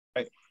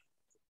Right.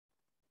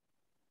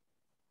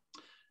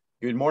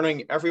 Good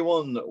morning,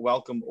 everyone.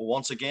 Welcome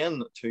once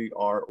again to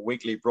our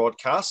weekly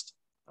broadcast,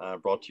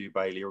 brought to you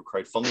by Leo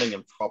Crowdfunding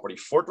and Property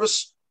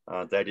Fortress.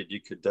 Delighted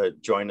you could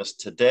join us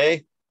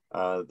today.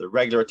 The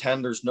regular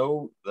attenders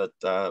know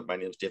that my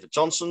name is David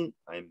Johnson.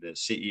 I'm the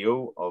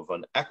CEO of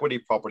an equity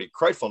property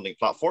crowdfunding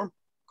platform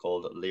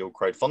called Leo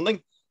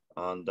Crowdfunding.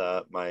 And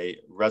my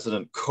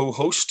resident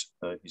co-host,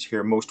 he's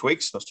here most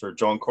weeks, Mr.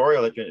 John Corey.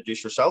 I'll let you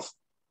introduce yourself.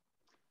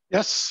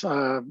 Yes,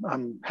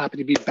 I'm happy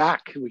to be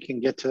back. We can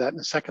get to that in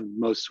a second,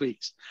 most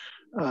weeks.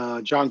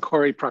 John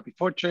Corey, Property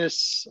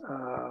Fortress,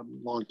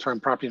 long-term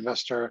property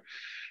investor.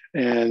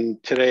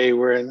 And today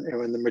we're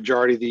in the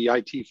majority of the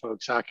IT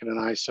folks, Akin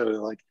and I, so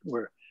like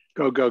we're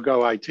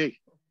go IT.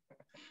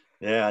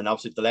 Yeah, and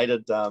absolutely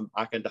delighted,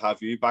 Akin, to have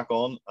you back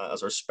on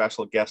as our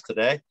special guest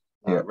today.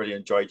 Really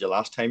enjoyed you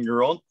last time you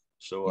were on,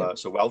 so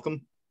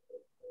welcome.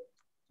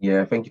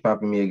 Yeah, thank you for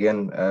having me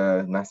again.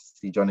 Nice to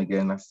see John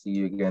again. Nice to see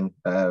you again.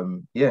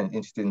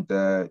 Interested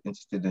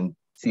in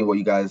seeing what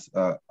you guys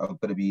are going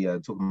to be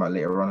talking about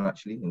later on,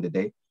 actually, in the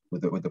day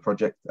with the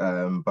project.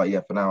 But yeah,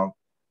 for now,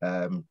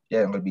 I'm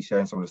going to be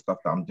sharing some of the stuff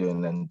that I'm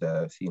doing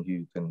and seeing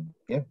who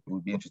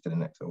will be interested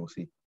in it. So we'll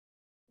see.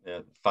 Yeah,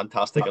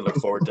 fantastic. I look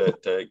forward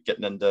to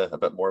getting into a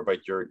bit more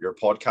about your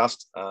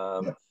podcast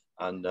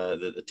and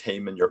the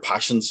team and your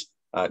passions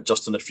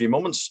just in a few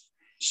moments.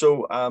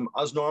 So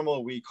as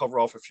normal, we cover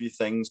off a few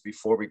things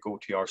before we go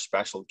to our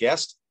special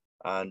guest.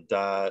 And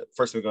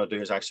first thing we're going to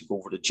do is actually go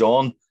over to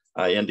John.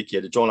 I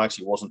indicated John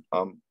actually wasn't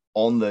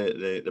on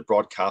the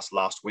broadcast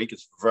last week.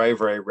 It's very,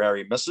 very rare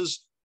he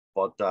misses,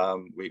 but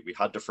we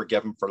had to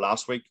forgive him for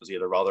last week because he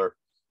had a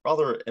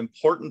rather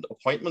important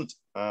appointment,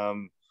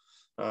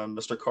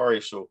 Mr.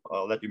 Corey. So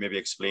I'll let you maybe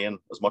explain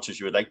as much as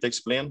you would like to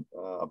explain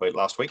about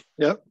last week.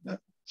 Yep.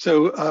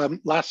 So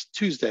last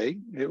Tuesday,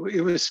 it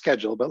was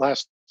scheduled, but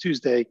last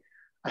Tuesday,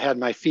 I had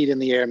my feet in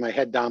the air, my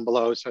head down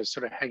below. So I was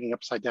sort of hanging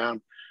upside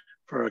down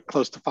for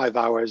close to 5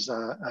 hours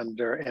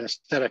under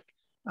anesthetic.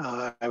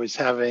 I was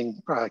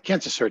having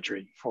cancer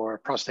surgery for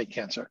prostate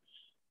cancer.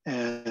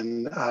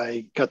 And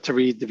I got to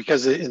read,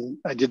 because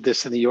I did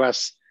this in the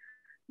US,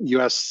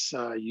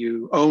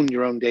 you own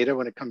your own data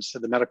when it comes to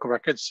the medical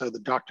records. So the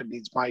doctor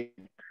needs my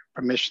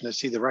permission to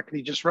see the record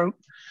he just wrote.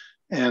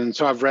 And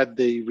so I've read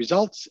the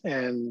results,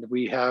 and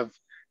we have,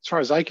 as far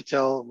as I could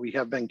tell, we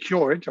have been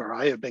cured, or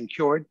I have been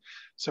cured.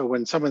 So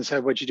when someone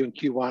said, "What'd you do in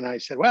Q1?" I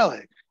said, "Well,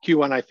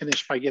 Q1 I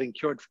finished by getting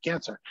cured for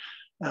cancer."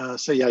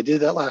 So yeah, I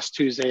did that last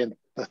Tuesday, and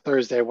the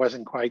Thursday I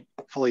wasn't quite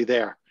fully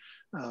there.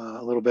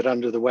 A little bit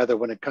under the weather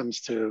when it comes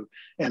to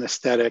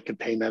anesthetic and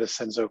pain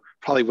medicine, so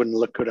probably wouldn't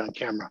look good on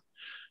camera.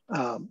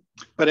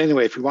 But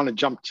anyway, if we want to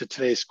jump to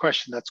today's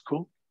question, that's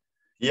cool.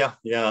 Yeah,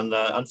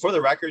 and for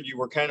the record, you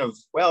were kind of,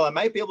 well, I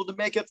might be able to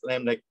make it, and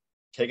I'm like,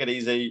 take it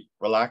easy,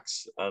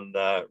 relax, and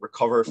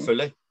recover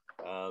fully.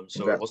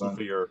 So it wasn't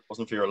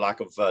for your lack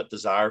of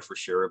desire for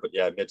sure, but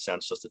yeah, it made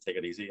sense just to take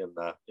it easy. And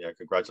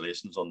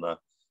congratulations on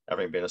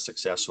everything being a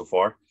success so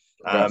far.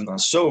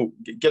 So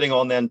getting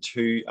on then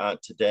to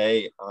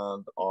today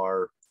and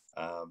our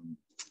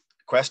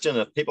question.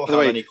 If people have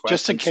any questions,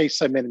 just in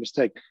case I made a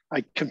mistake,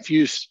 I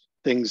confused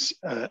things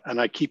and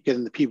I keep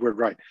getting the P word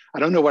right. I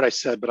don't know what I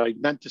said, but I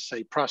meant to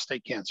say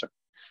prostate cancer.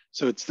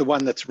 So it's the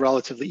one that's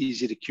relatively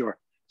easy to cure.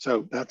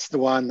 So that's the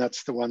one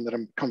that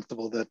I'm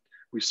comfortable that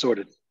we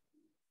sorted.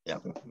 Yeah.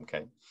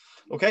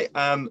 Okay.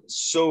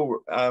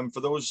 So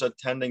for those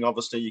attending,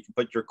 obviously you can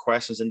put your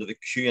questions into the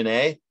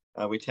Q&A.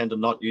 We tend to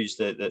not use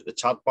the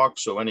chat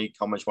box, so any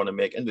comments you want to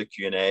make into the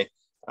Q&A,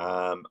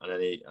 and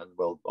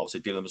we'll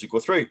obviously deal them as we go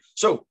through.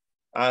 So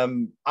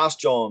ask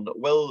John,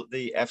 will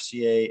the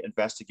FCA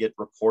investigate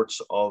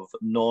reports of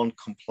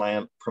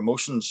non-compliant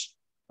promotions,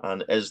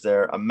 and is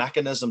there a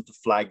mechanism to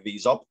flag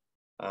these up?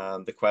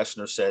 The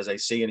questioner says, I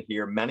see and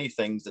hear many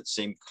things that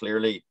seem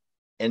clearly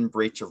in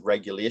breach of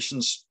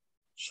regulations.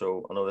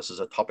 So I know this is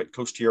a topic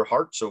close to your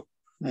heart, so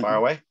fire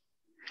away.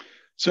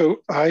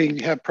 So I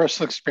have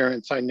personal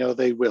experience. I know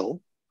they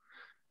will,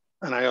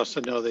 and I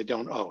also know they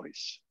don't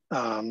always.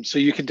 So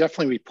you can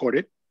definitely report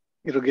it.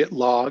 It'll get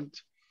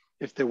logged.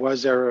 If there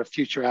was ever a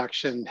future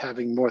action,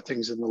 having more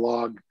things in the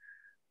log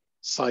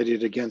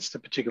cited against a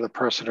particular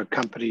person or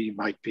company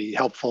might be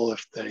helpful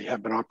if they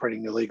have been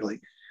operating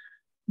illegally.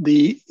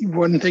 The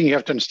one thing you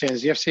have to understand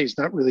is the FCA is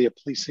not really a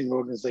policing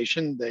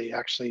organization. They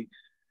actually,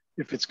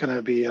 if it's going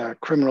to be a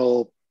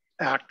criminal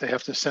act, they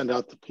have to send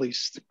out the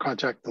police to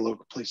contact the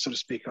local police, so to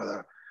speak, or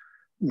the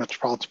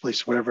Metropolitan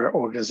Police, whatever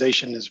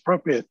organization is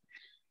appropriate.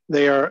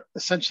 They are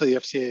essentially, the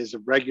FCA is a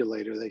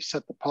regulator. They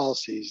set the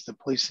policies, the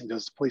policing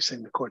does the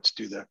policing, the courts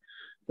do the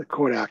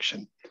court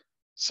action.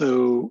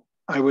 So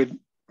I would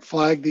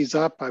flag these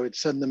up, I would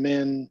send them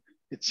in.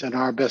 It's in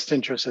our best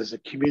interest as a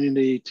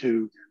community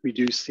to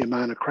reduce the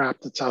amount of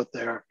crap that's out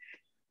there.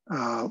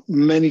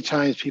 Many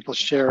times people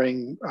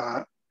sharing,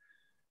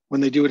 when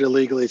they do it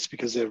illegally, it's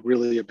because they're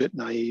really a bit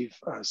naive.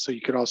 So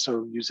you could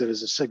also use it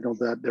as a signal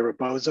that they're a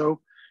bozo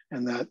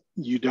and that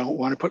you don't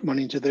want to put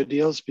money into their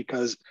deals,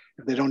 because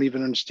if they don't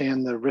even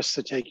understand the risks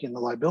they're taking, the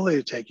liability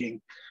they're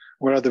taking,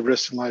 what other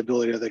risks and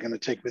liability are they going to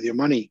take with your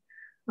money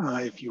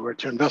if you were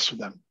to invest with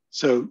them?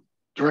 So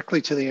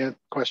directly to the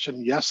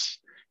question, yes,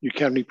 you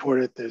can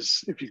report it.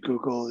 If you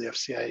Google the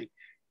FCA,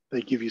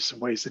 they give you some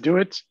ways to do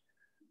it.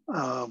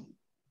 I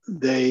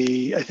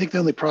think they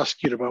only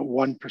prosecute about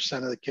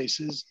 1% of the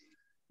cases,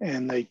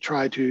 and they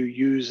try to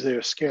use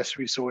their scarce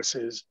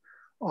resources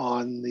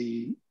on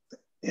the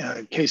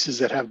cases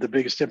that have the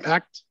biggest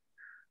impact.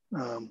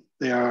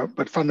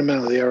 But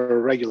fundamentally, they are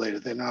a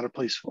regulator. They're not a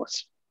police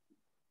force.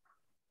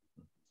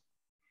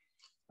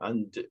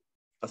 And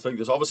I think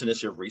there's obviously an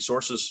issue of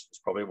resources. It's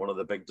probably one of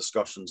the big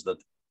discussions that,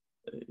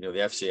 the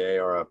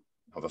FCA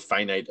have a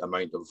finite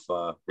amount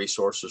of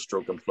resources,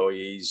 stroke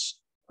employees,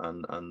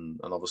 and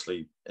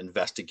obviously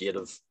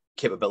investigative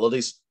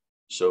capabilities.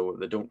 So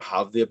they don't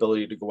have the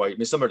ability to go out. I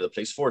mean, similar to the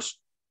police force,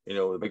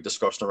 the big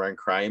discussion around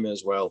crime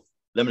as well.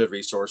 Limited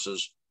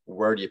resources.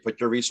 Where do you put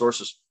your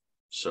resources?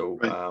 So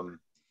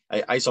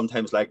right. I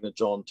sometimes liken it,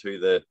 John, to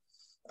the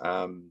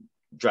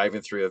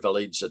driving through a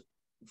village at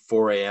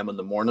 4 a.m. in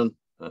the morning,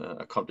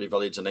 a country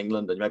village in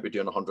England, and you might be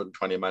doing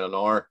 120 mile an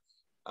hour.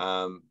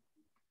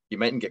 You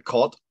mightn't get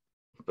caught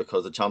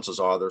because the chances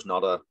are there's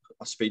not a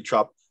speed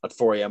trap at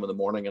 4 a.m. in the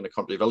morning in a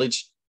country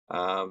village,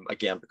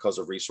 again, because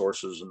of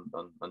resources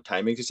and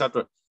timings,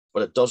 etc.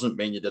 But it doesn't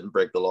mean you didn't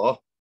break the law.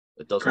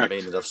 It doesn't Correct.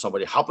 Mean that if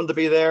somebody happened to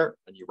be there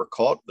and you were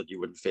caught, that you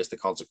wouldn't face the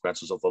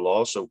consequences of the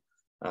law. So,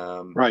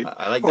 right.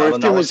 I like or that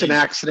if there was an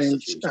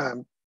accident.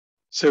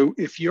 So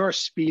if you're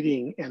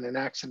speeding and an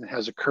accident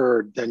has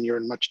occurred, then you're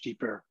in much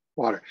deeper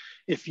water.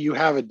 If you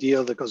have a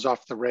deal that goes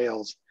off the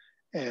rails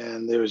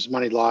and there's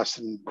money lost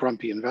and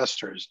grumpy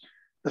investors,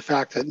 the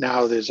fact that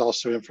now there's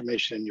also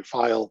information in your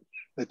file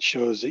that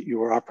shows that you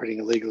were operating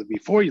illegally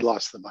before you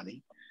lost the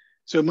money.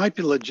 So it might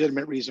be a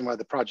legitimate reason why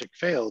the project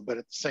failed, but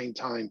at the same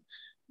time,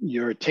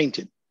 you're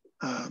tainted.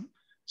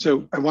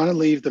 So I want to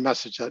leave the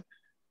message that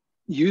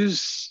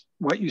use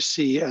what you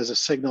see as a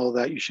signal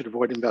that you should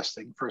avoid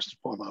investing, first and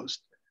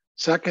foremost.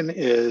 Second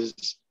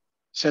is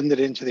send it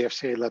into the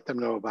FCA, let them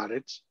know about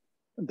it.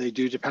 They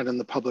do depend on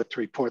the public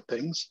to report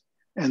things.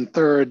 And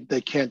third,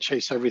 they can't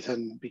chase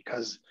everything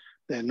because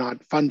they're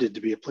not funded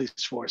to be a police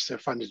force. They're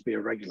funded to be a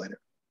regulator.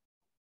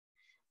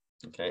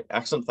 Okay,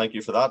 excellent. Thank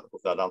you for that.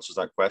 Hope that answers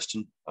that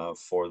question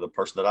for the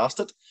person that asked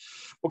it.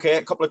 Okay,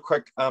 a couple of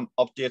quick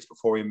updates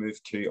before we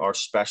move to our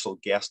special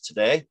guest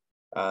today.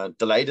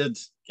 Delighted,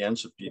 again,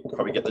 so you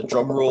probably get the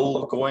drum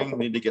roll going.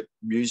 We need to get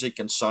music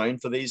and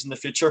sound for these in the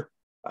future.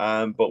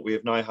 But we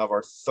now have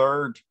our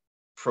third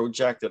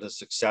project that has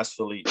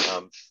successfully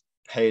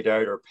paid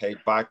out or paid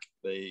back.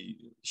 The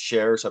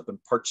shares have been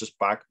purchased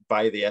back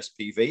by the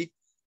SPV.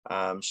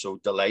 So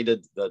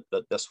delighted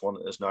that this one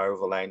is now over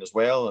the line as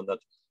well, and that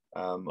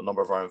a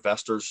number of our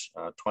investors,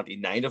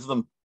 29 of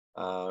them,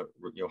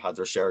 had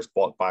their shares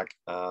bought back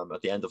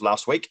at the end of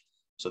last week.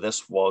 So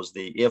this was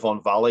the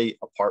Avon Valley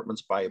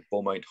Apartments by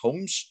Beaumont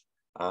Homes.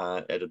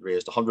 It had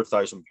raised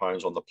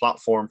 £100,000 on the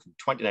platform from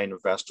 29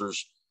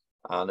 investors,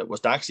 and it was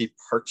to actually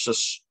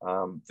purchase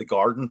the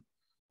garden.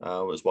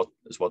 Is what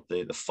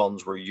the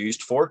funds were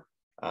used for.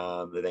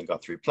 They then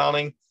got through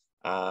planning.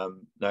 Now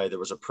there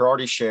was a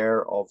priority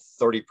share of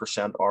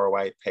 30%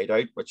 ROI paid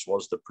out, which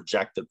was the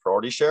projected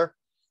priority share.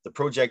 The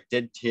project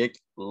did take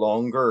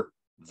longer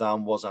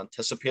than was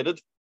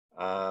anticipated.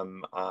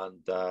 And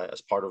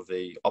as part of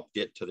the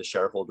update to the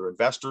shareholder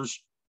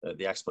investors,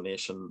 the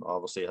explanation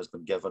obviously has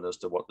been given as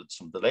to what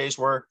some delays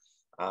were.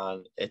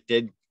 And it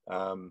did,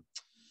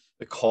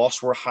 the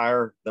costs were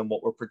higher than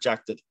what were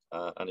projected.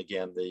 And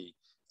again, the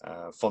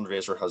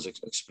fundraiser has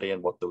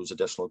explained what those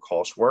additional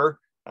costs were.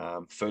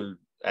 Full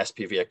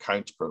SPV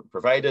accounts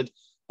provided.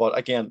 But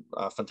again,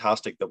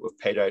 fantastic that we've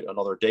paid out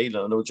another deal.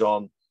 And I know,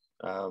 John,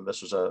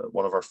 this was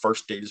one of our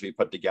first deals we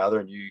put together,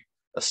 and you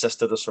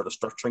assisted us sort of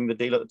structuring the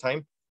deal at the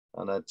time.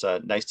 And it's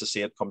nice to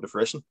see it come to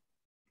fruition.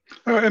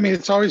 I mean,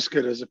 it's always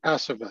good as a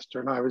passive investor,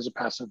 and I was a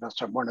passive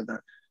investor. I'm one of the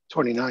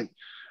 29.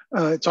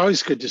 It's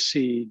always good to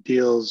see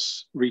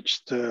deals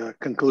reach the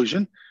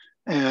conclusion.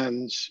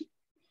 And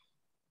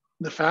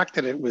the fact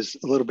that it was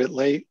a little bit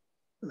late,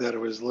 that it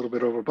was a little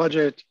bit over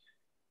budget,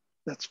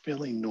 that's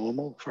fairly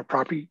normal for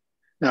property.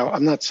 Now,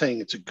 I'm not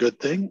saying it's a good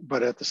thing,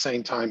 but at the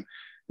same time,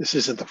 this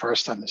isn't the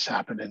first time this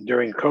happened. And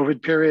during a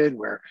COVID period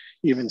where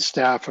even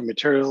staff and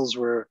materials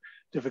were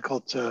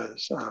difficult to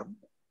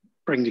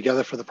bring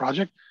together for the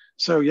project.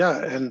 So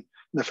yeah, and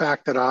the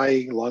fact that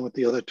I, along with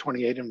the other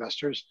 28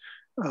 investors,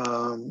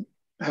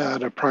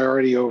 had a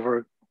priority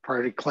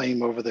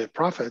claim over the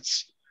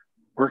profits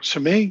works for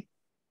me.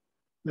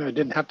 I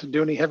didn't have to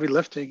do any heavy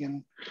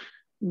lifting,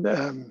 and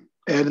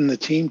Ed and the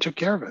team took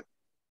care of it.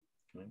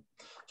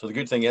 So the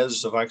good thing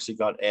is I've actually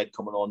got Ed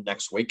coming on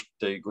next week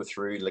to go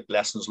through like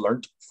lessons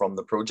learned from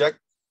the project.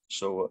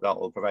 So that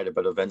will provide a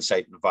bit of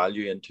insight and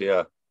value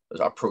into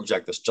a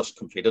project that's just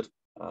completed,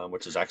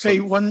 which is excellent.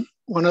 Hey,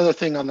 one other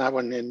thing on that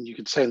one, and you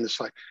could say in this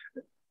slide,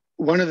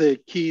 one of the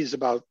keys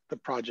about the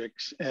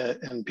projects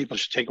and people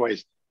should take away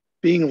is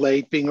being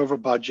late, being over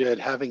budget,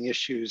 having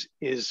issues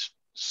is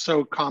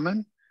so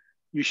common.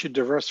 You should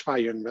diversify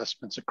your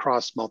investments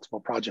across multiple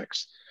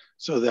projects.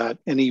 so that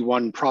any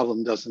one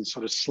problem doesn't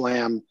sort of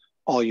slam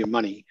all your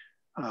money.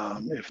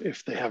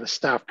 If they have a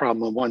staff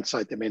problem on one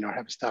side, they may not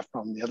have a staff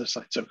problem on the other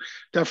side. So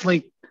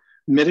definitely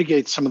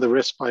mitigate some of the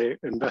risk by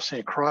investing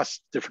across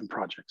different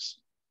projects.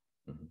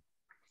 Mm-hmm.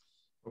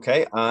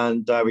 Okay,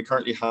 and we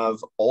currently have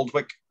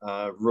Aldwick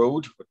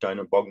Road down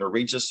in Bognor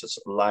Regis. It's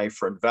live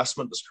for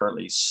investment. It's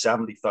currently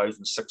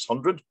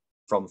 70,600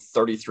 from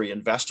 33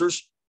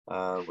 investors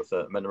with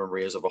a minimum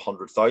raise of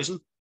 100,000.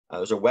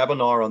 There's a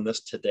webinar on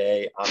this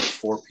today at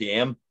 4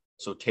 p.m.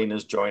 So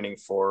Tina's joining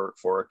for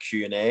a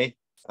Q&A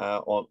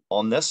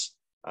on this.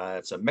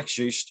 It's a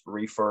mixed-use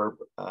refurb.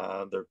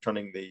 They're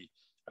turning the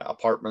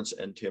apartments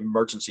into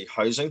emergency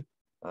housing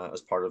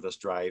as part of this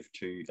drive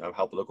to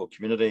help the local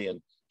community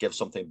and give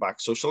something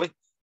back socially.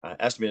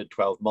 Estimated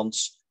 12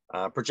 months.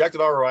 Projected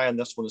ROI on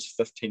this one is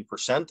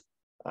 15%.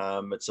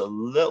 It's a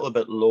little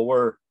bit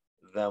lower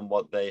than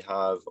what they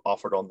have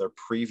offered on their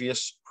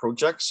previous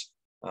projects,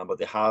 but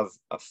they have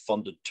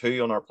funded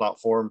 2 on our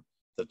platform.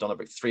 They've done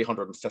about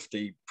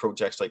 350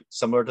 projects like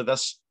similar to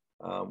this,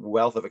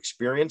 wealth of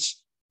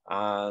experience.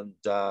 And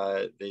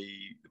the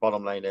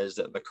bottom line is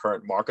that in the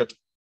current market,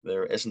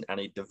 there isn't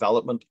any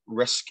development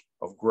risk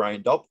of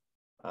ground up.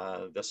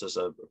 This is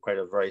quite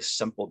a very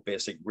simple,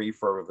 basic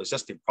refurb of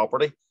existing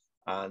property,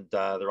 and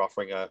they're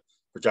offering a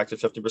projected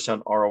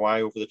 50%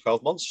 ROI over the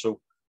 12 months. So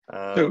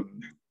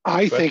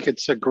I think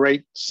it's a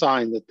great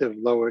sign that they've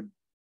lowered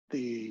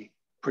the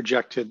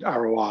projected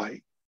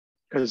ROI,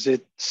 because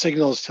it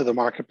signals to the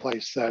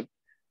marketplace that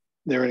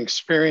they're an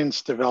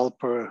experienced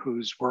developer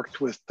who's worked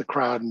with the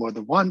crowd more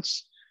than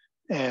once,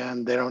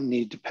 and they don't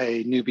need to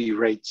pay newbie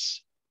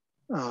rates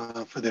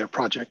for their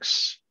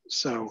projects.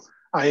 So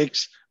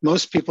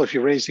most people, if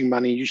you're raising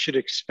money, you should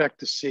expect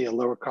to see a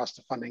lower cost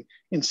of funding.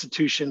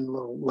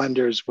 Institutional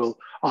lenders will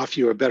offer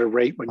you a better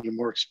rate when you're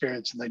more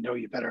experienced and they know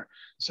you better.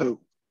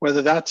 So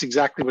whether that's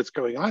exactly what's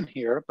going on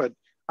here, but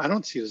I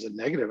don't see it as a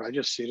negative. I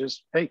just see it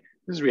as, hey,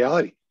 this is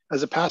reality.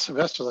 As a passive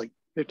investor, like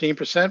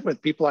 15%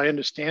 with people I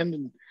understand,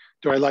 and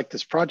do I like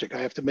this project?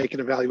 I have to make an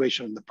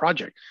evaluation on the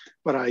project,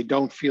 but I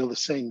don't feel the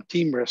same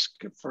team risk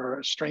for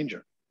a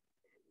stranger.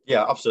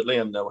 Yeah, absolutely.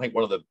 And I think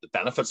one of the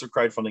benefits of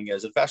crowdfunding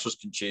is investors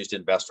can choose to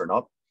invest or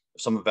not.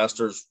 If some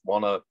investors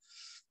want to,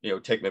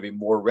 take maybe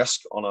more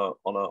risk on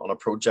a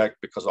project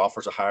because it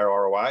offers a higher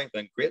ROI,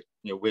 then great.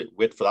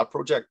 Wait for that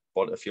project.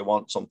 But if you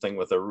want something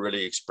with a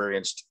really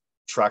experienced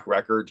track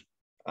record,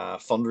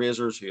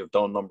 fundraisers who have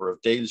done a number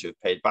of deals, who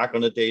have paid back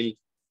on a deal,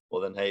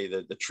 well then, hey,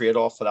 the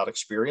trade-off for that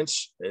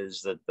experience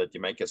is that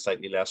you might get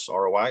slightly less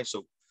ROI.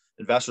 So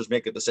investors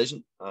make a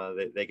decision.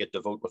 They get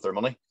to vote with their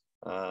money.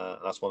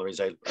 That's one of the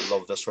reasons I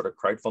love this sort of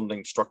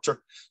crowdfunding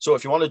structure. So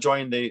if you want to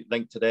join the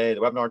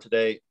webinar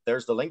today,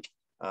 there's the link.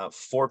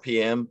 4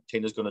 p.m.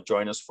 Tina's going to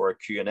join us for a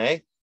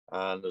Q&A,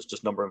 and there's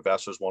just a number of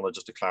investors wanted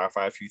just to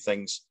clarify a few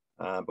things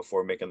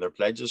before making their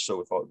pledges. So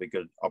we thought it'd be a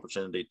good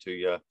opportunity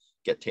to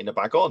get Tina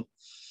back on.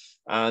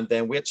 And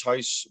then Waits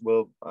House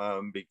will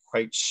be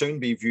quite soon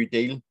be View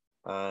Deal.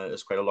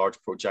 It's quite a large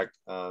project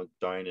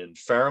down in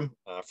Ferrum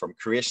from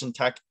Creation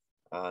Tech,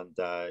 and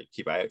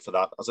keep an eye out for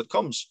that as it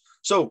comes.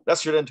 So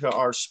let's get into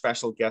our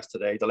special guest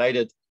today.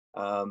 Delighted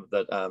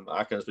that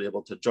Akin has been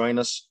able to join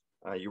us.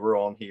 You were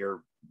on here,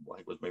 I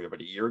think it was maybe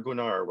about a year ago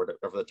now, or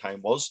whatever the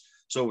time was.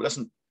 So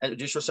listen,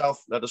 introduce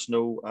yourself. Let us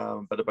know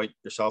a bit about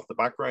yourself, the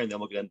background, then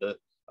we'll get into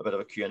a bit of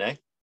a Q&A.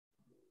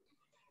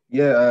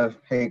 Yeah,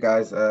 hey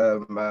guys,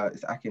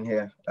 it's Akin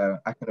here,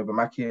 Akin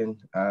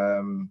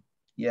Obamakin.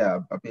 Yeah,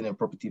 I've been in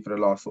property for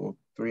the last sort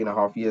of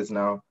 3.5 years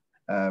now.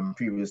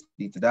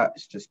 Previously to that,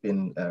 it's just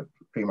been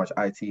pretty much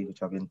IT,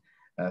 which I've been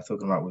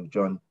talking about with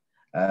John.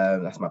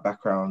 That's my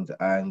background,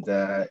 and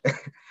and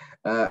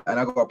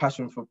I got a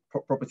passion for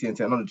property and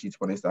technology, to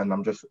be honest. And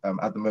I'm just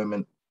at the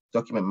moment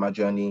documenting my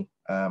journey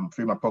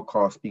through my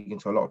podcast, speaking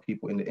to a lot of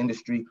people in the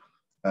industry,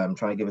 trying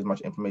to give as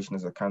much information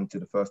as I can to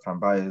the first-time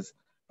buyers,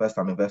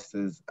 first-time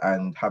investors,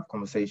 and have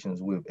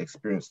conversations with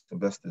experienced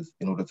investors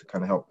in order to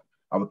kind of help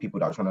other people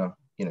that are trying to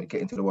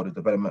get into the world of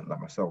development like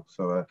myself.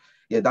 So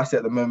yeah, that's it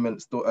at the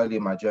moment. Still early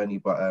in my journey,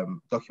 but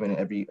documenting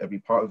every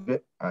part of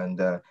it, and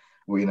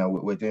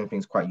we're doing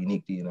things quite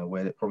uniquely.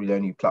 We're probably the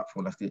only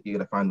platform that you're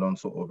gonna find on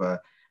sort of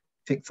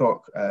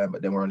TikTok,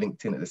 but then we're on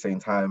LinkedIn at the same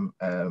time,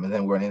 and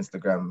then we're on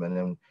Instagram, and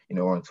then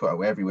we're on Twitter.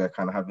 We're everywhere,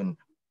 kind of having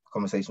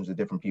conversations with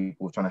different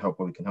people, trying to help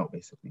where we can help,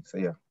 basically. So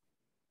yeah.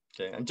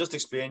 Okay, and just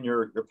explain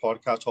your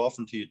podcast. How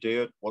often do you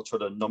do it? What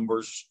sort of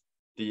numbers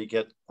do you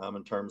get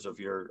in terms of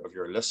your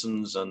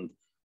listens, and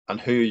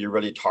who you're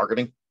really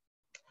targeting?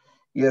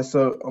 Yeah,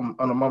 so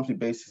on a monthly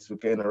basis, we're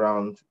getting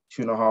around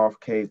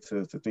 2.5K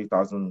to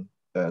 3,000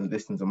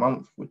 listens a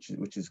month, which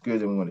is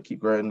good, and we want to keep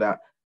growing that.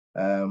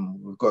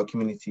 We've got a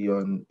community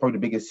probably the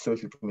biggest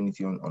social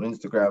community on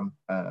Instagram,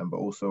 but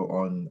also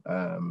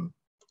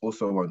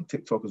on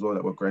TikTok as well,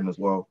 that we're growing as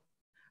well,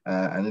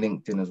 and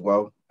LinkedIn as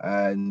well.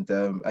 And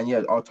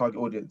yeah, our target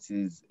audience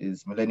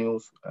is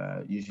millennials,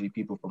 usually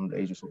people from the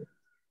age of sort of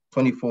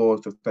 24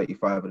 to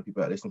 35 are the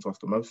people that listen to us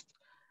the most.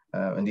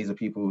 And these are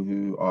people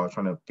who are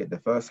trying to get their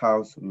first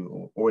house,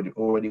 who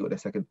already got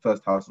their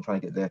first house and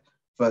trying to get their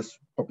first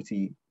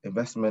property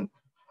investment,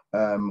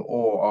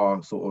 or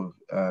are sort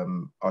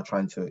of are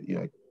trying to, you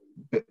know,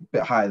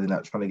 bit higher than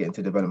that, trying to get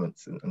into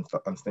developments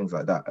and things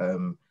like that.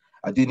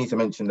 I do need to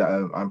mention that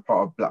I'm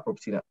part of Black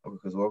Property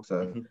Network as well.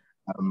 So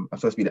I'm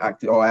supposed to be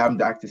I am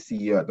the active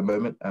CEO at the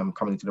moment. I'm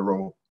coming into the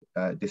role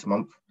this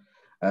month.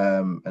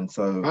 And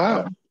so,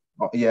 wow.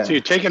 Yeah. So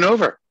you're taking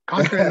over,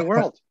 conquering the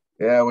world.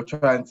 Yeah, we're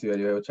trying to.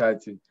 Anyway, we're trying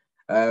to.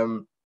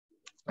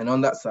 And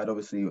on that side,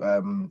 obviously,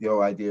 the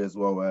whole idea as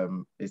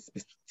well is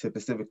to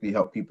specifically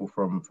help people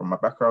from my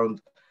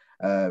background,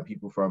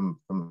 people from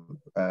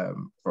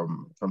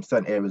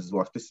certain areas as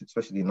well,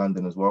 especially in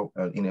London as well.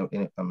 You know,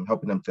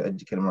 helping them to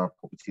educate them around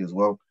property as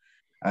well.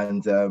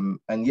 And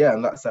yeah,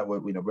 on that side,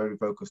 we're, you know, very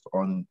focused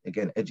on,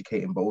 again,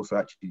 educating, but also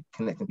actually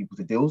connecting people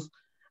to deals.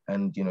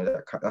 And, you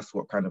know, that's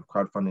what kind of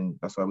crowdfunding,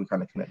 that's why we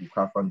kind of connect with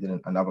crowdfunding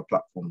and other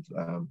platforms,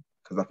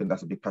 because I think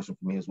that's a big passion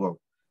for me as well.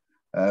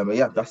 But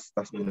yeah, that's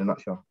me in a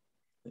nutshell.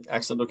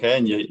 Excellent. Okay,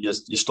 and you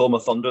stole my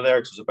thunder there,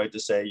 because I was about to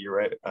say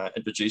you're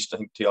introduced, I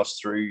think, to us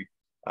through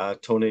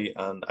Tony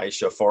and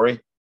Aisha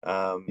Forey,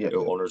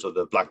 owners of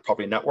the Black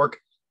Property Network.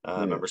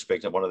 I remember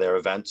speaking at one of their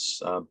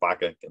events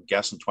back, I'm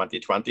guessing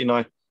 2020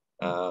 now.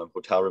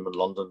 Hotel room in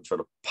London,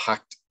 sort of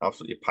packed,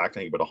 absolutely packed.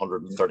 I think about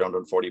 130,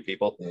 140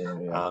 people.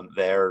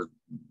 They're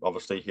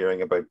obviously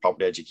hearing about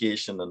property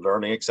education and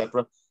learning,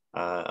 etc.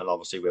 And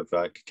obviously we've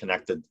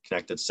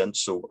connected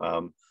since.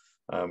 So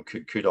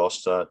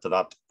kudos to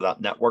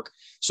that network.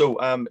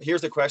 So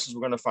here's the questions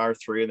we're going to fire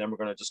through, and then we're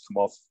going to just come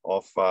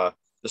off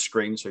the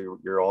screen, so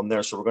you're on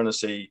there. So we're going to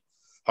see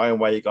how and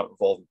why you got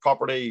involved in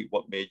property,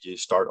 what made you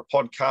start a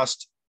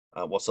podcast,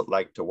 what's it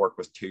like to work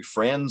with two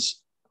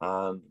friends,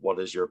 and what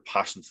is your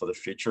passion for the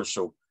future.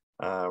 So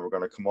we're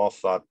going to come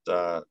off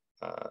that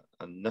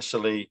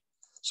initially.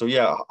 So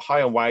yeah, how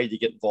and why did you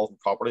get involved in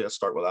property? Let's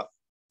start with that.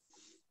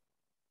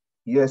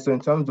 Yeah, so in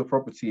terms of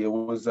property, it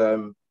was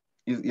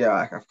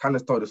I've kind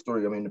of told the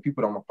story. I mean, the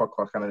people on my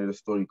podcast kind of know the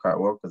story quite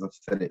well, because I've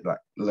said it like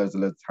loads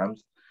of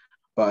times.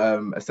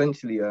 But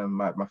essentially,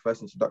 my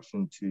first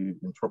introduction to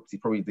property,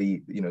 probably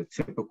the, you know,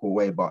 typical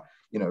way, but,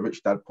 you know,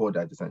 rich dad, poor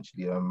dad,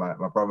 essentially.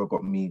 My brother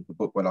got me the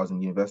book when I was in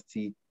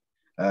university.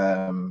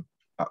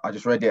 I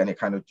just read it, and it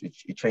kind of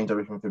it changed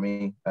everything for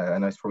me. I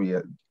know it's probably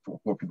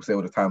what people say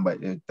all the time, but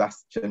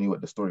that's generally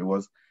what the story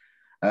was.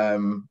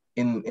 In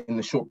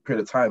the short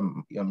period of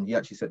time, he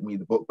actually sent me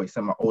the book, but he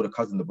sent my older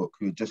cousin the book,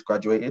 who had just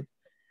graduated,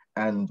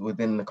 and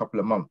within a couple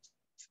of months,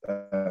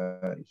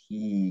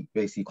 he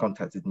basically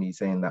contacted me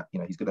saying that, you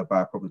know, he's going to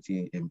buy a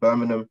property in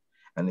Birmingham,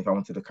 and if I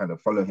wanted to kind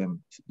of follow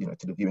him, you know,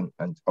 to the viewing.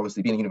 And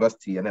obviously, being in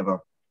university, I never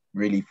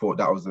really thought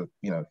that was a,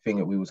 you know, thing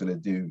that we was going to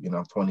do in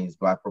our 20s,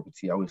 buy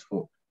property. I always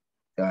thought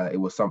it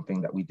was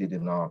something that we did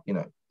in our, you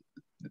know,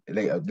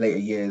 later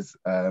years,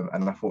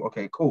 and I thought,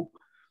 okay, cool.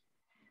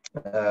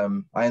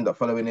 I ended up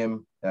following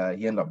him.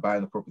 He ended up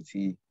buying the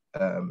property.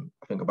 I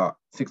think about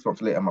 6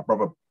 months later, my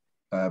brother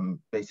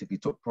basically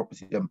took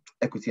property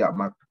equity out of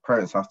my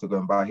parents' house to go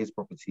and buy his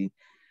property.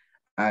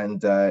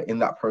 And in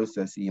that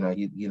process, you know,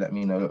 he let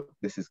me know, look,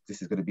 this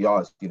is going to be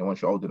ours. You know,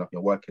 once you're old enough,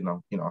 you're working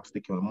now, you know, I'll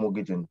stick you on a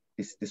mortgage, and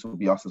this will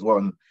be us as well.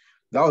 And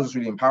that was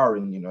really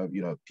empowering. You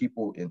know,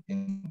 people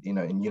in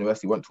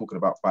university weren't talking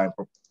about buying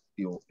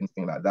property or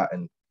anything like that.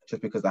 And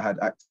just because I had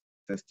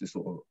access to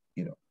sort of,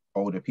 you know,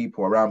 older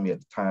people around me at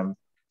the time,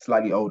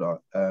 slightly older,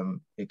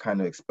 it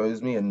kind of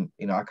exposed me. And,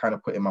 you know, I kind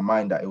of put in my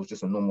mind that it was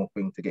just a normal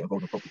thing to get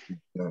involved in property,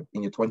 you know,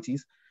 in your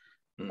 20s.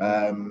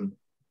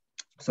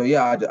 So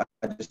yeah,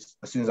 I just,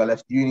 as soon as I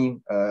left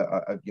uni,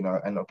 I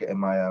ended up getting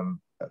my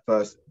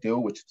first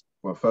deal,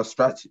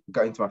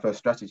 got into my first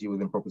strategy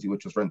within property,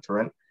 which was rent to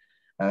rent.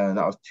 And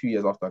that was 2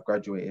 years after I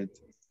graduated,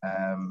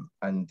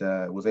 and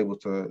was able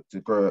to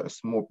grow a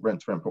small rent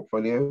to rent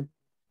portfolio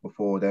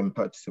before then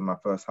purchasing my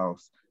first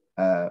house.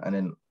 And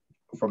then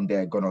from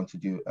there, gone on to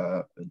do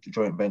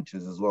joint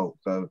ventures as well.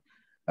 So,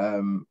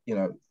 you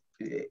know,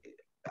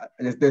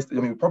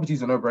 property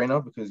is a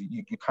no-brainer, because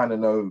you kind of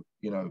know,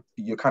 you know,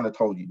 you're kind of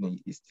told, you know,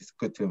 it's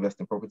good to invest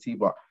in property,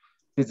 but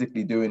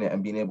physically doing it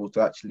and being able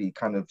to actually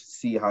kind of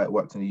see how it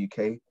works in the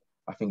UK,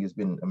 I think has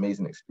been an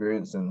amazing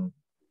experience. And,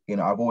 you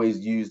know, I've always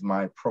used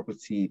my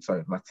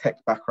tech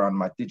background,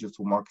 my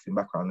digital marketing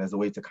background as a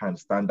way to kind of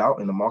stand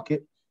out in the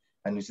market.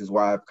 And this is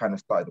why I've kind of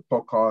started the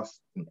podcast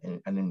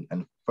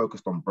and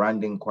focused on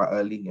branding quite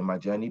early in my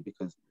journey,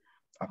 because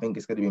I think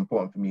it's going to be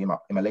important for me in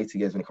my later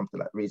years when it comes to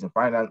like raising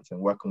finance and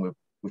working with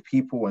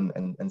people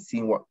and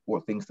seeing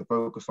what things to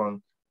focus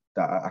on,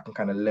 that I can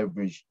kind of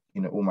leverage,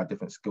 you know, all my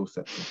different skill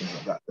sets and things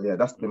like that. So yeah,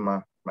 that's been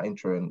my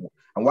intro. And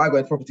why I go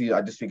into property,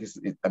 I just think it's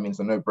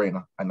a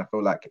no-brainer. And I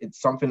feel like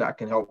it's something that I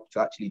can help to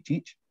actually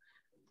teach.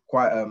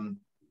 Quite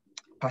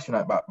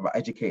passionate about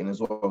educating as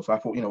well. So I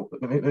thought, you know,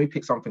 let me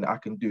pick something that I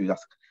can do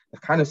that's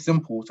kind of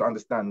simple to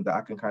understand, that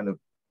I can kind of,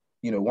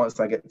 you know, once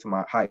I get to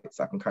my heights,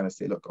 I can kind of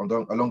say, look,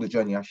 along the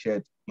journey, I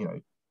shared, you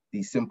know,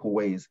 these simple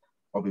ways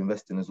of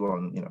investing as well.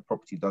 And, you know,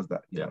 property does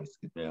that.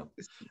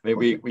 I mean,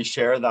 we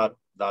share that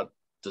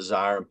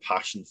desire and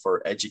passion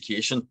for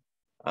education.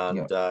 And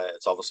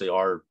it's obviously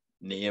our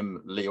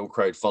name, Leo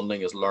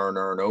Crowdfunding, is learn,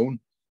 earn, own.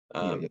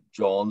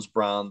 John's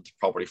brand,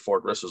 Property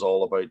Fortress, is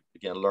all about,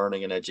 again,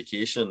 learning and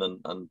education,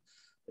 and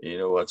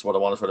it's what I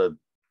want to sort of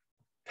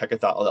pick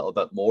at that a little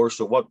bit more.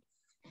 So what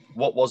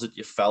was it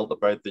you felt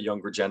about the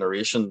younger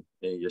generation?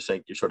 You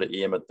think you sort of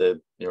aim at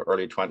the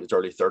early 20s,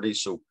 early 30s.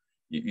 So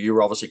you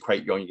were obviously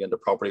quite young into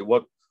property.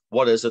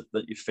 What is it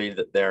that you feel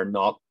that they're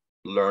not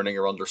learning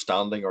or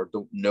understanding or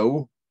don't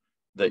know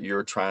that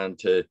you're trying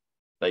to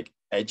like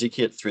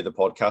educate through the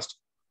podcast?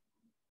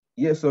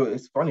 Yeah, so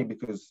it's funny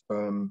because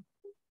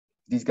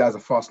these guys are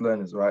fast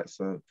learners, right?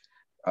 So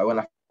when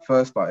I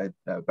first started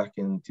back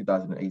in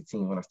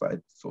 2018, when I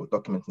started sort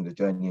of documenting the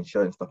journey and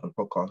sharing stuff on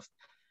podcast,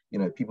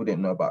 people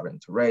didn't know about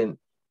rent to rent.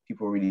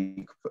 People were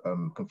really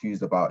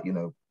confused about,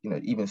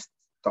 even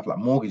stuff like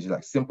mortgages,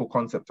 like simple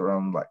concept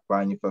around like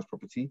buying your first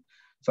property.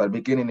 So at the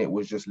beginning, it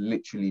was just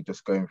literally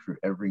just going through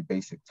every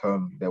basic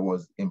term there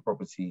was in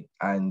property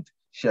and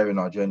sharing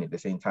our journey at the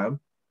same time.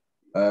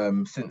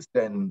 Since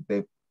then,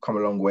 they've come a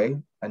long way.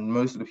 And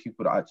most of the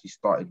people that actually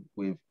started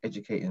with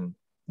educating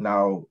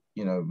now,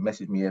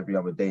 message me every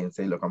other day and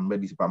say, look, I'm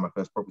ready to buy my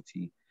first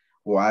property,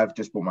 or I've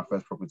just bought my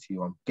first property,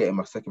 or I'm getting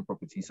my second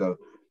property. So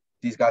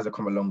these guys have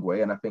come a long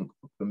way. And I think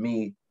for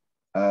me,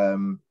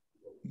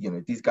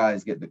 these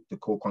guys get the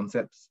core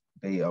concepts.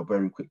 They are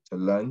very quick to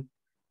learn.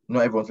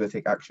 Not everyone's going to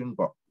take action,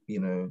 but,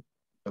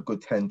 a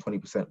good 10,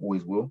 20%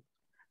 always will.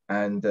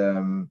 And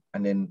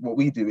then what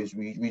we do is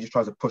we just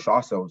try to push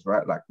ourselves,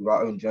 right? Like with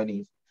our own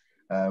journeys.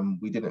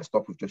 We didn't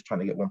stop with just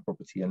trying to get one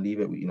property and leave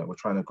it. We're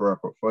trying to grow our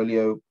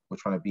portfolio. We're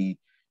trying to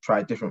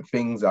try different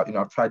things out.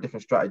 I've tried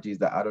different strategies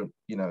that I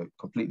don't,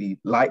 completely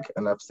like.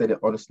 And I've said it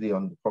honestly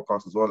on the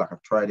podcast as well. Like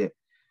I've tried it.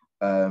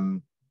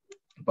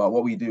 But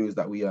what we do is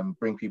that we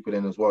bring people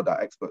in as well, that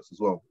are experts as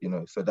well,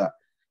 so that,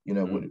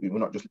 we're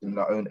not just in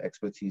our own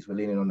expertise. We're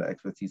leaning on the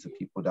expertise of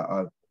people that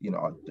are,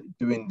 are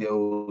doing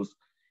deals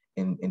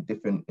in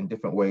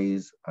different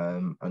ways.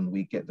 And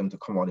we get them to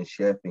come on and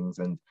share things.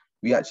 And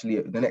we actually,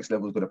 the next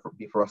level is going to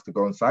be for us to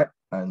go on site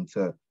and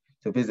to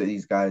visit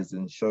these guys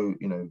and show,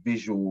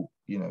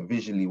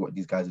 visually what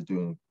these guys are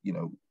doing.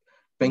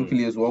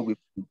 Thankfully as well, we've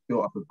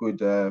built up a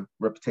good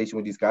reputation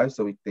with these guys.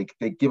 So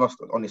they give us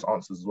honest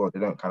answers as well.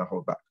 They don't kind of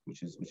hold back,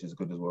 which is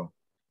good as well.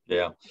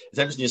 Yeah, it's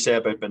interesting you say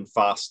about being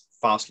fast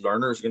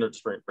learners.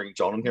 Just bring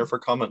John in here for a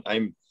comment.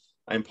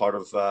 I'm part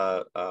of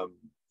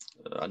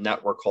a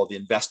network called the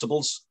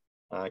Investables.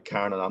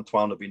 Karen and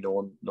Antoine have been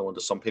known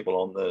to some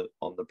people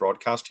on the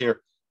broadcast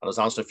here. And I was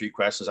answering a few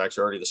questions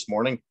actually early this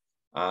morning,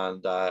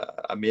 and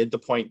I made the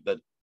point that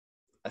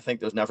I think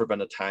there's never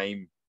been a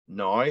time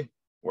now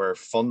where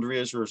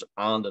fundraisers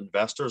and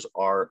investors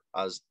are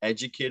as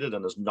educated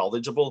and as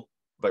knowledgeable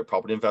about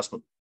property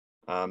investment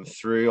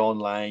through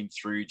online,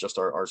 through just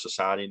our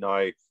society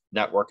now,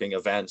 networking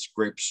events,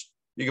 groups.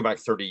 You go back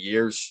 30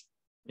 years,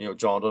 John, I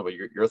don't know what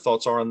your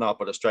thoughts are on that,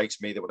 but it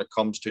strikes me that when it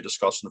comes to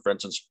discussion, for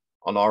instance,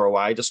 on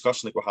ROI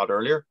discussion like we had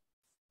earlier,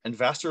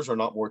 investors are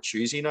not more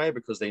choosy now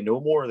because they know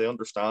more. They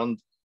understand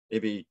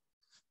maybe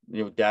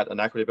debt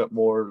and equity a bit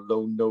more,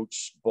 loan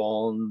notes,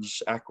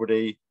 bonds,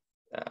 equity.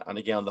 And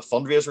again, on the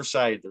fundraiser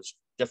side, there's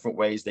different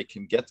ways they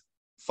can get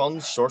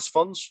funds, source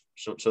funds.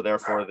 So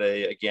therefore,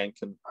 they again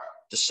can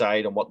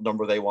decide on what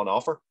number they want to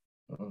offer.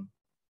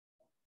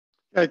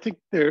 I think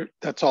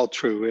that's all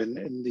true.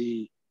 And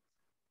the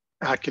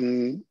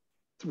Akin,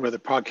 whether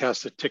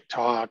podcast or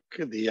TikTok,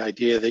 the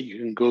idea that you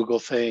can Google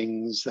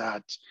things,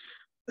 that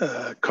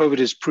COVID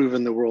has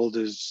proven the world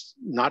is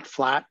not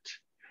flat.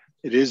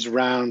 It is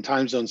round.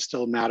 Time zones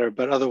still matter,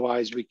 but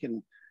otherwise we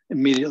can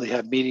immediately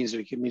have meetings.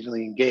 We can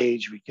immediately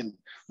engage. We can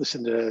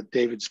listen to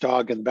David's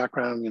dog in the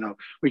background.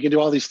 We can do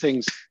all these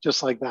things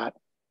just like that.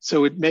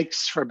 So it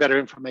makes for better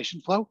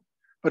information flow.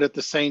 But at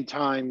the same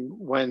time,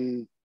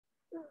 when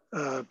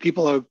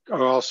people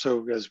are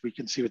also, as we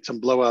can see with some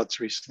blowouts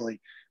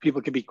recently,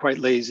 people can be quite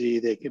lazy.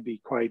 They can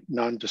be quite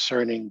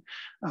non-discerning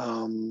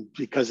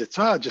because it's,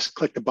 just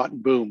click the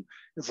button, boom.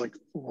 It's like,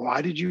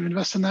 why did you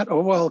invest in that?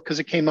 Oh, well, because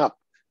it came up.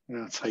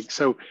 It's like,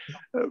 so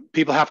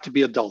people have to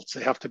be adults.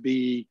 They have to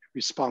be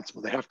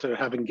responsible. They have to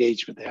have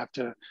engagement. They have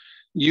to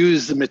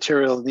use the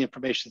material and the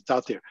information that's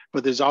out there.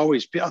 But there's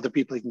always other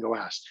people you can go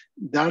ask.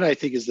 That, I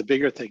think, is the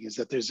bigger thing, is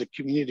that there's a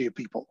community of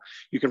people.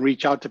 You can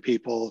reach out to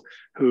people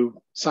who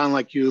sound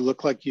like you,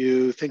 look like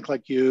you, think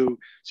like you,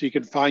 so you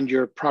can find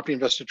your property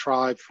investor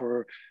tribe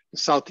for the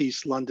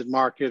Southeast London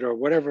market or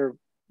whatever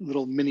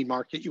little mini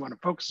market you want to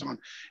focus on.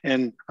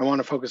 And I want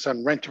to focus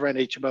on rent-to-rent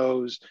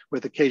HMOs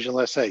with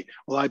occasional SA.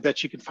 Well, I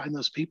bet you can find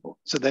those people.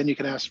 So then you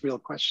can ask real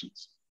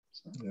questions.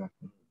 So. Yeah,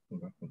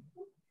 exactly.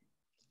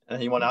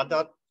 And you want to add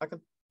that,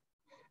 Akin?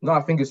 No,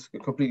 I think it's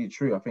completely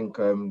true. I think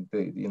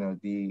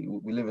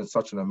we live in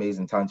such an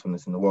amazing time for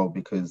this in the world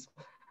because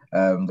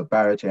the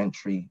barrier to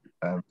entry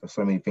for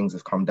so many things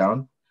has come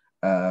down.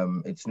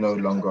 It's no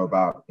longer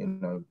about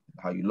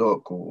how you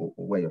look or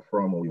where you're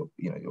from or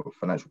your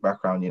financial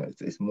background.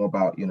 It's more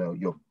about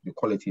your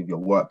quality of your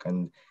work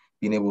and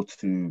being able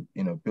to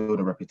build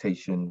a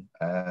reputation.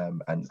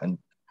 And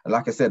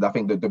like I said, I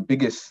think the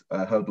biggest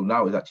hurdle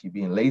now is actually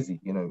being lazy.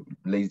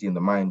 Lazy in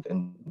the mind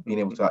and being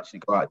able to actually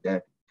go out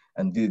there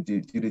and do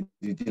the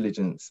due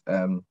diligence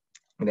in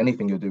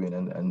anything you're doing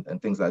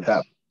and things like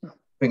that. I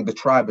think the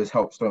tribe has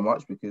helped so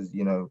much because,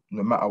 you know,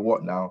 no matter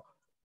what now,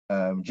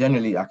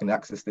 generally I can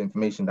access the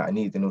information that I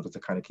need in order to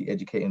kind of keep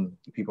educating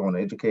the people I want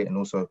to educate, and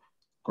also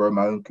grow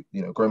my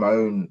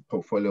own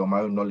portfolio,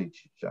 my own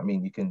knowledge. I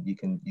mean, you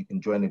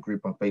can join a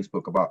group on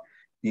Facebook about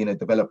being a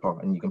developer,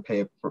 and you can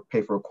pay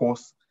for a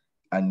course,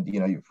 and you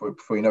know,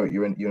 before you know it,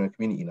 you're in a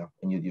community now,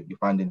 and you're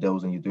finding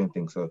deals and you're doing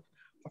things. So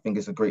I think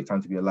it's a great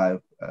time to be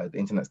alive. The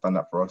internet's done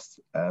that for us.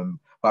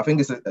 But I think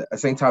it's at the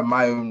same time,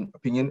 my own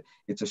opinion,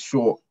 it's a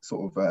short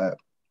sort of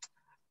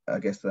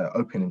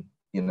opening.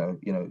 You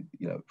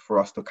know, for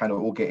us to kind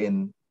of all get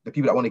in, the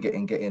people that want to get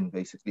in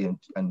basically,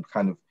 and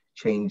kind of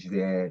change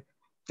their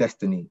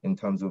destiny in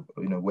terms of,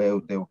 you know, where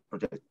they'll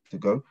project to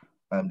go.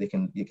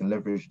 You can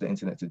leverage the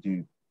internet to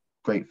do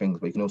great things,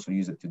 but you can also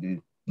use it to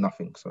do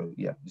nothing. So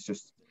yeah, I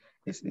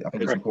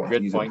think it's important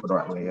to use it for the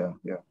right way.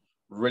 Yeah.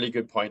 Really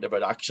good point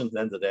about action. At the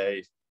end of the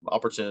day,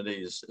 opportunity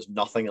is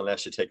nothing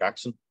unless you take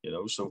action, you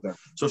know. So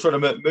sort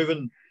of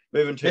moving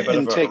to a bit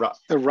of take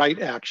the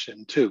right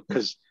action too,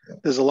 because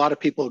there's a lot of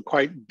people who are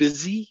quite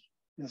busy.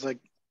 It's like,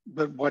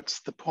 but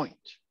what's the point?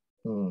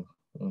 So,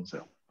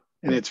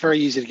 and it's very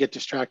easy to get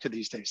distracted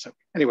these days. So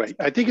anyway,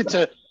 I think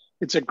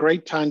it's a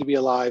great time to be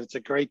alive. It's a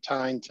great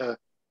time to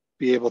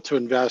be able to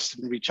invest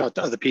and reach out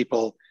to other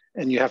people.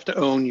 And you have to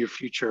own your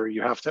future.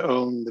 You have to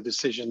own the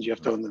decisions. You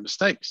have to own the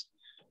mistakes,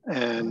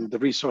 and the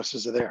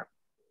resources are there.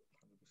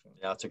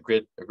 Yeah, it's a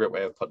great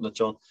way of putting it,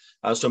 John.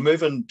 So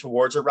moving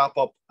towards a wrap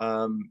up,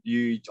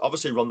 you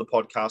obviously run the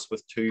podcast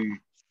with two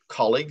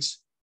colleagues.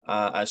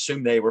 I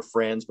assume they were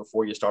friends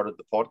before you started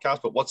the podcast,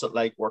 but what's it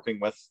like working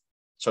with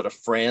sort of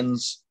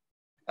friends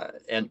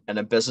in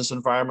a business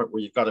environment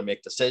where you've got to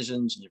make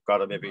decisions, and you've got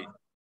to you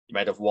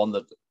might have one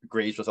that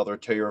agrees with other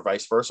two or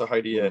vice versa?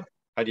 How do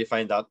you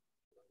find that?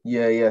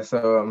 Yeah.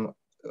 So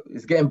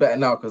it's getting better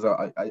now, because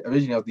I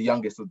originally was the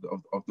youngest of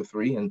the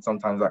three, and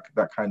sometimes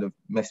that kind of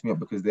messed me up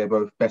because they're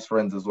both best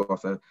friends as well.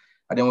 So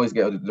I didn't always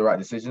get the right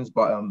decisions,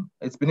 but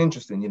it's been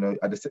interesting. You know,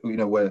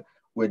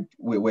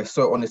 we're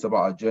so honest about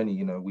our journey.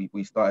 You know,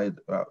 we started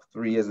about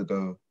 3 years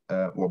ago.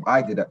 Well,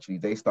 I did actually.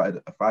 They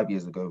started 5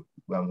 years ago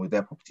with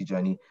their property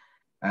journey.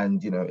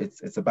 And, you know,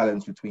 it's a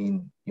balance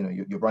between, you know,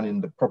 you're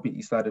running the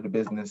property side of the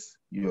business,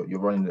 you're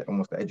running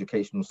almost the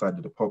educational side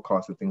of the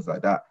podcast and things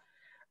like that.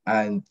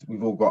 And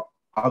we've all got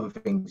other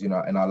things, you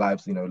know, in our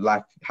lives, you know,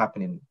 life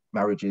happening,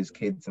 marriages,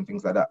 kids and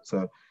things like that.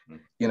 So,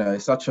 you know,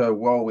 it's such a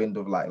whirlwind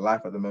of like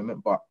life at the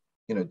moment. But,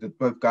 you know,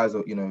 both guys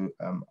are, you know,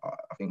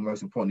 I think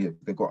most importantly,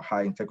 they've got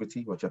high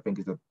integrity, which I think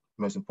is the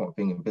most important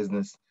thing in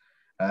business.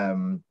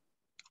 And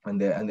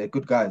they're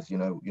good guys, you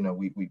know,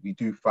 we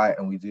do fight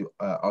and we do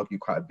argue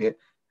quite a bit.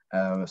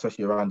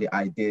 Especially around the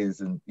ideas,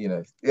 and you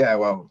know,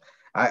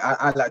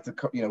 I like to,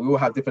 you know, we all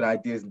have different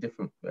ideas and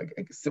different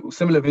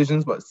similar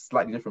visions, but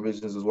slightly different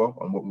visions as well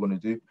on what we want to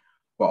do.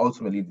 But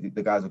ultimately,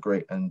 the guys are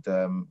great, and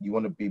you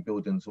want to be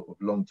building sort of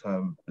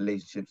long-term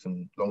relationships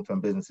and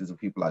long-term businesses with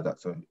people like that.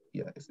 So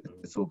yeah,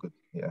 it's all good.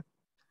 Yeah.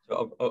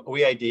 So a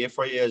wee idea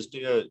for you is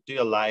do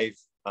a live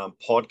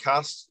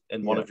podcast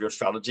in one of your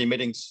strategy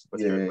meetings with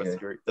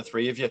the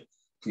three of you.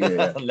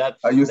 Yeah. And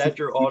let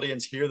your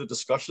audience hear the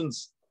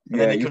discussions. And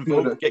then you can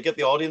vote, get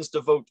the audience to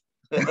vote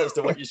as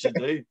to what you should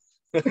do.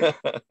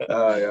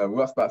 Yeah,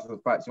 we'll start some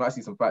fights. You might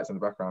see some fights in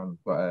the background,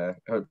 but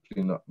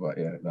hopefully not. But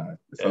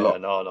it's a lot.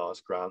 No,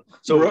 it's grand.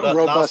 So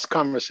robust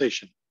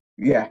conversation.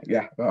 Yeah,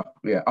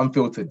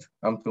 unfiltered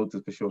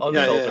for sure.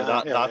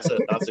 Unfiltered.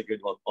 That's a good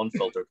one.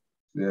 Unfiltered.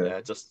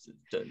 Yeah, just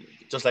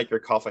like your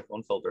coffee,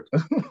 unfiltered.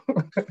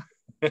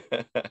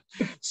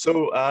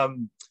 So,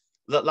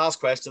 that last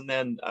question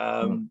then.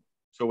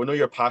 So we know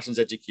your passion is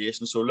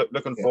education. So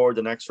looking forward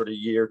the next sort of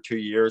year, 2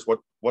 years,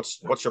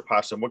 what's your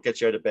passion? What gets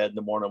you out of bed in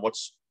the morning?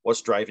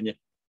 What's driving you?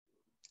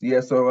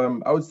 Yeah,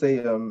 so I would say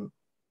you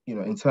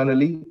know,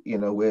 internally, you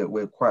know,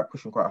 we're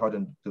pushing quite hard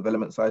on the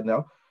development side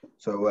now.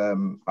 So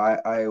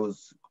I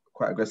was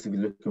quite aggressively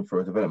looking for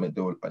a development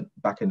deal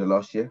back in the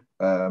last year.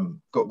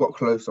 Got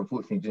close,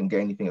 unfortunately didn't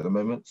get anything at the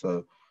moment.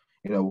 So,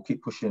 you know, we'll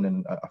keep pushing,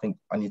 and I think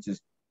I need to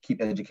keep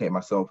educating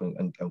myself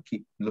and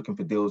keep looking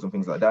for deals and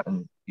things like that,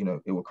 and you know,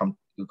 it will come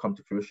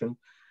to fruition.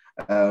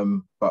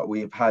 But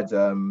we've had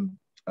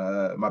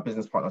my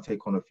business partner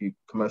take on a few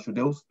commercial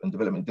deals and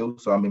development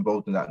deals, so I'm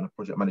involved in that on the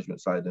project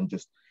management side and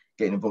just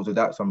getting involved with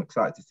that. So I'm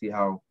excited to see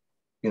how,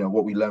 you know,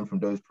 what we learn from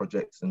those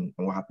projects and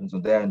what happens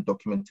on there, and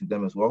documenting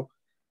them as well.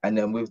 And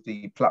then with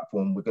the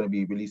platform, we're going to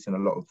be releasing a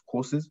lot of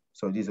courses.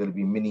 So these are going to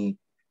be mini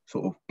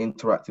sort of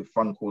interactive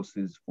fun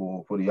courses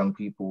for the young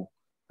people.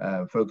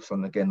 Focus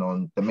on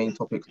the main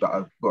topics that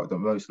I've got the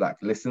most like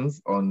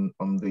listens on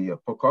the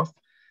podcast.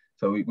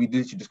 So we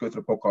did just go to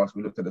the podcast.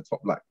 We looked at the top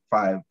like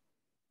 5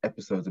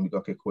 episodes, and we go,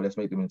 okay, cool, let's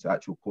make them into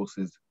actual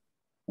courses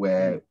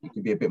where it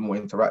can be a bit more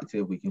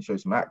interactive. We can show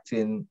some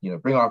acting, you know,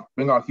 bring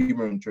our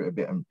humor into it a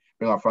bit and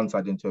bring our fun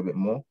side into it a bit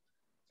more,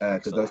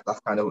 because that's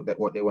kind of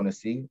what they want to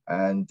see.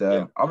 And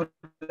other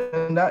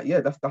than that,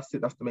 that's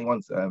it. That's the main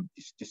ones.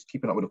 Just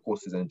keeping up with the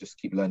courses and just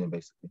keep learning,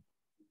 basically.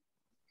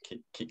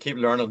 keep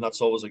learning.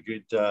 That's always a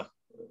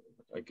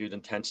good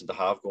intention to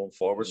have going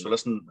forward. So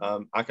listen,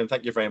 Akin,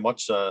 thank you very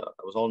much. I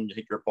was on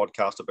your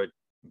podcast about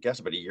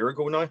a year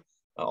ago now,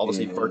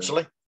 obviously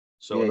virtually.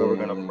 So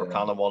we're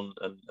planning one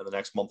in the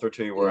next month or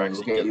two where I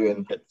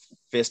actually get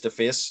face to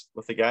face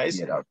with the guys.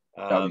 Yeah,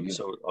 that'll be good.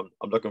 So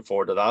I'm looking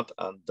forward to that,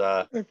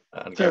 and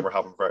again, we're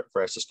having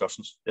various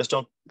discussions. Yes,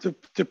 John.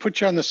 To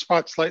put you on the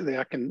spot slightly,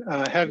 Akin,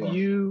 have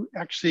you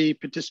actually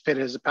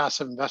participated as a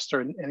passive investor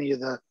in any of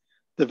the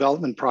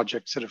development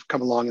projects that have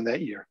come along in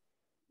that year?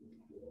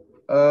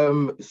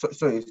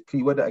 Sorry, can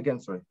you word that again?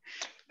 Sorry.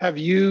 Have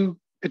you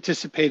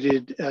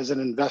participated as an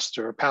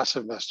investor, a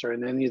passive investor,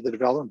 in any of the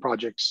development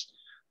projects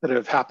that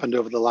have happened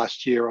over the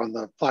last year on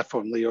the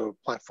platform, Leo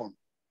platform?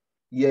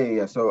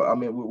 Yeah. So I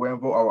mean, we're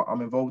involved. I'm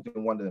involved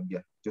in one of them.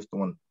 Yeah, just the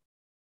one.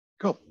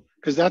 Cool,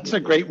 because that's a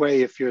great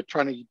way if you're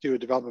trying to do a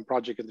development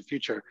project in the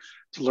future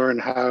to learn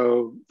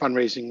how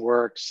fundraising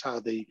works,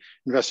 how the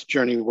investor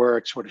journey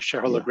works, what a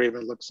shareholder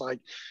agreement looks like.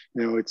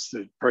 It's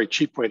a very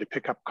cheap way to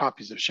pick up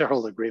copies of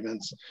shareholder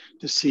agreements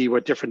to see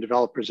what different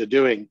developers are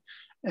doing,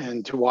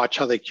 and to watch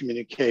how they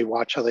communicate,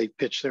 watch how they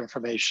pitch their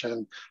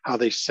information, how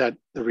they set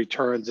the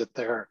returns that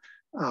they're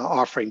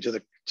offering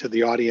to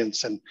the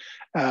audience. And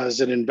as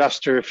an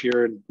investor, if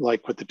you're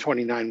like with the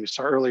 29 we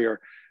saw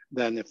earlier,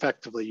 then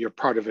effectively you're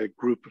part of a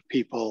group of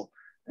people,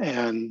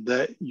 and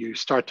that you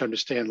start to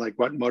understand like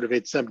what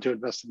motivates them to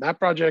invest in that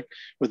project,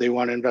 or they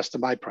want to invest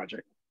in my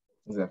project.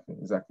 Exactly.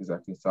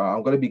 So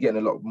I'm going to be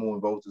getting a lot more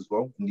involved as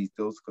well in these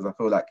deals, because I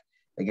feel like,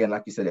 again,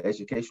 like you said, the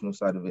educational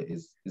side of it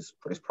is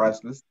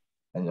priceless,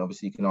 and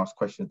obviously you can ask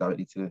questions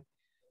directly to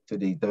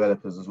the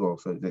developers as well.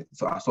 So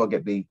I sort of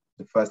get the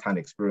first-hand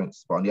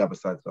experience, but on the other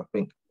side, so I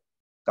think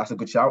that's a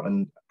good shout.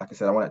 And like I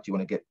said, I want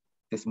to get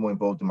this more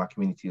involved in my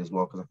community as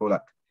well, because I feel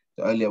like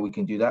the earlier we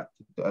can do that,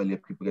 the earlier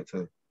people get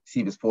to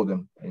see this for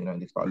them,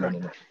 and they start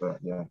learning it. But,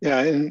 yeah,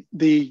 and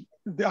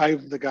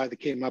I'm the guy that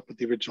came up with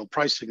the original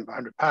pricing of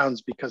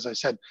 £100, because I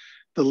said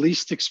the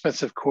least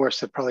expensive course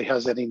that probably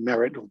has any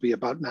merit will be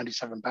about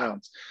 £97.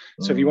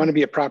 So if you want to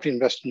be a property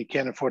investor and you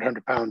can't afford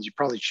 £100, you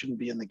probably shouldn't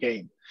be in the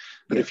game.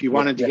 But if you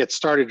wanted to get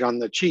started on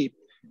the cheap,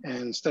 and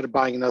instead of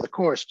buying another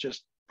course,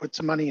 just put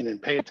some money in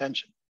and pay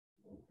attention.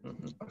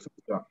 That's a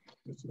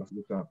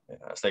good job.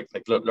 It's like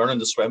learning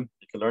to swim.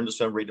 You can learn to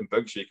swim reading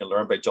books, or you can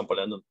learn by jumping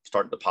in and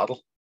starting to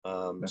paddle.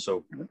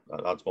 So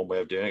that's one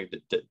way of doing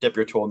it. Dip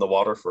your toe in the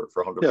water for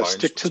 £100. Yeah,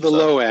 stick to the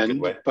low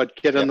end, but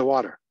get in the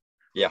water.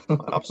 Yeah,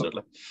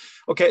 absolutely.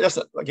 Okay, that's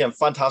again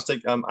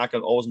fantastic. I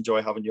can always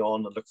enjoy having you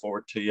on, and look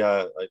forward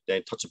to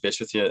touching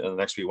base with you in the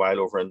next wee while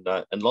over in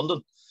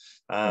London.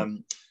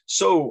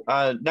 So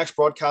next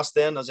broadcast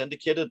then, as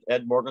indicated,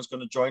 Ed Morgan's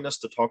going to join us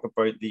to talk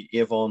about the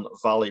Avon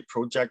Valley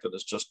project that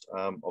is just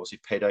obviously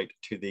paid out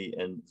to the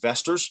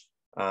investors,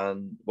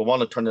 and we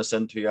want to turn this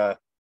into a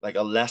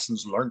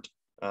lessons learned.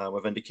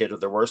 We've indicated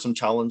there were some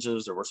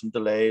challenges, there were some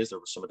delays, there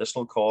were some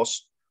additional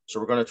costs. So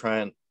we're going to try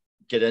and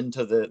get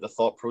into the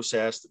thought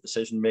process, the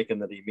decision making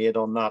that he made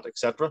on that,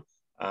 etc.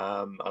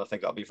 And I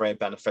think that'll be very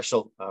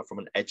beneficial from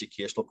an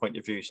educational point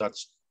of view. So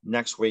that's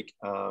next week,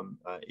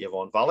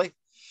 Avon Valley.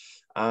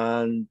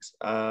 And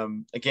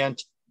again,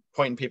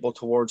 pointing people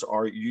towards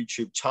our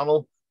YouTube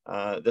channel.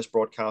 This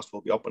broadcast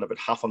will be up in about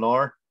half an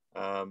hour.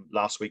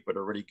 Last week we had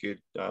a really good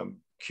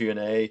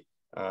Q&A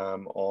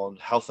on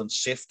health and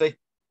safety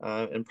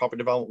in property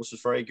development, which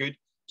was very good.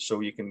 So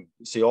you can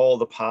see all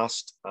the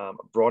past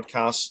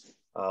broadcasts,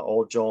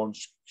 all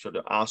John's sort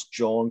of Ask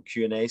John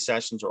Q&A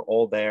sessions are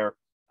all there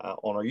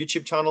on our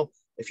YouTube channel.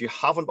 If you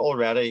haven't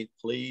already,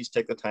 please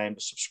take the time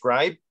to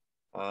subscribe.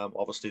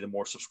 Obviously, the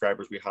more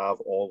subscribers we have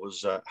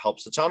always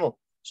helps the channel.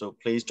 So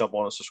please jump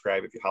on and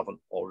subscribe if you haven't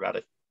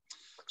already.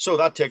 So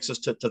that takes us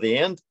to the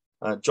end.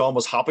 John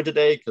was happy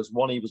today because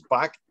one, he was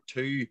back.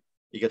 Two,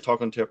 he got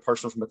talking to a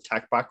person from a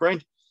tech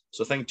background.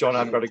 So I think, John,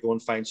 I've got to go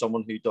and find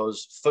someone who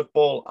does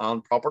football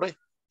and property.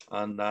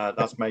 And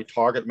that's my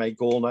target, my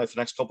goal now for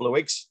the next couple of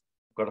weeks.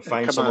 I've got to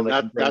find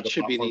someone that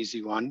should be an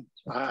easy one.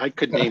 I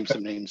could name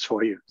some names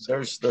for you.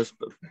 There's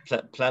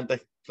plenty.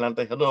 I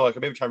don't know, I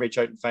could maybe try and reach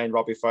out and find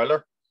Robbie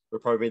Fowler.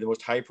 Would probably be the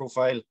most high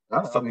profile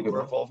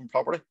footballer involved in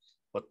property.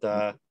 But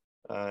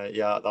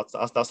yeah, that's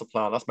the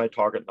plan. That's my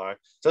target now.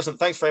 So listen,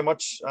 thanks very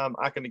much,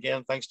 Akin,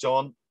 again. Thanks,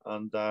 John.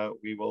 And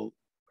we will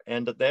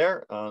end it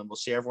there. And we'll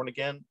see everyone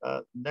again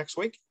next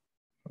week.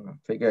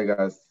 Take care,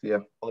 guys. See ya.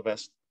 All the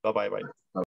best. Bye-bye.